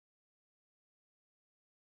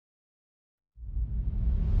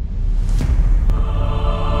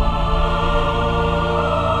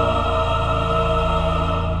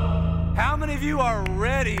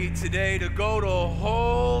ready today to go to a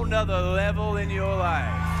whole nother level in your life?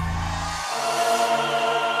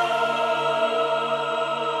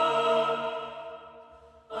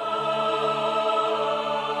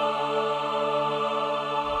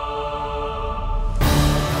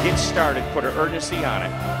 Get started, put an urgency on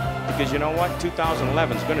it, because you know what?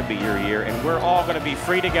 2011 is going to be your year, and we're all going to be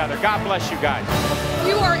free together. God bless you guys.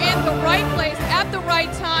 You are in the right place at the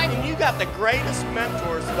right time. And you got the greatest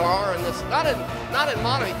mentors that are in this, not in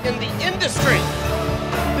Monterey, in the industry.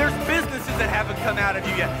 There's businesses that haven't come out of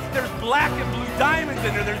you yet. There's black and blue diamonds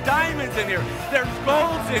in here. There's diamonds in here. There's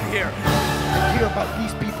golds in here. I care about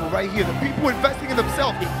these people right here, the people investing in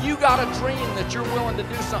themselves. If you got a dream that you're willing to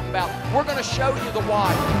do something about, we're going to show you the why.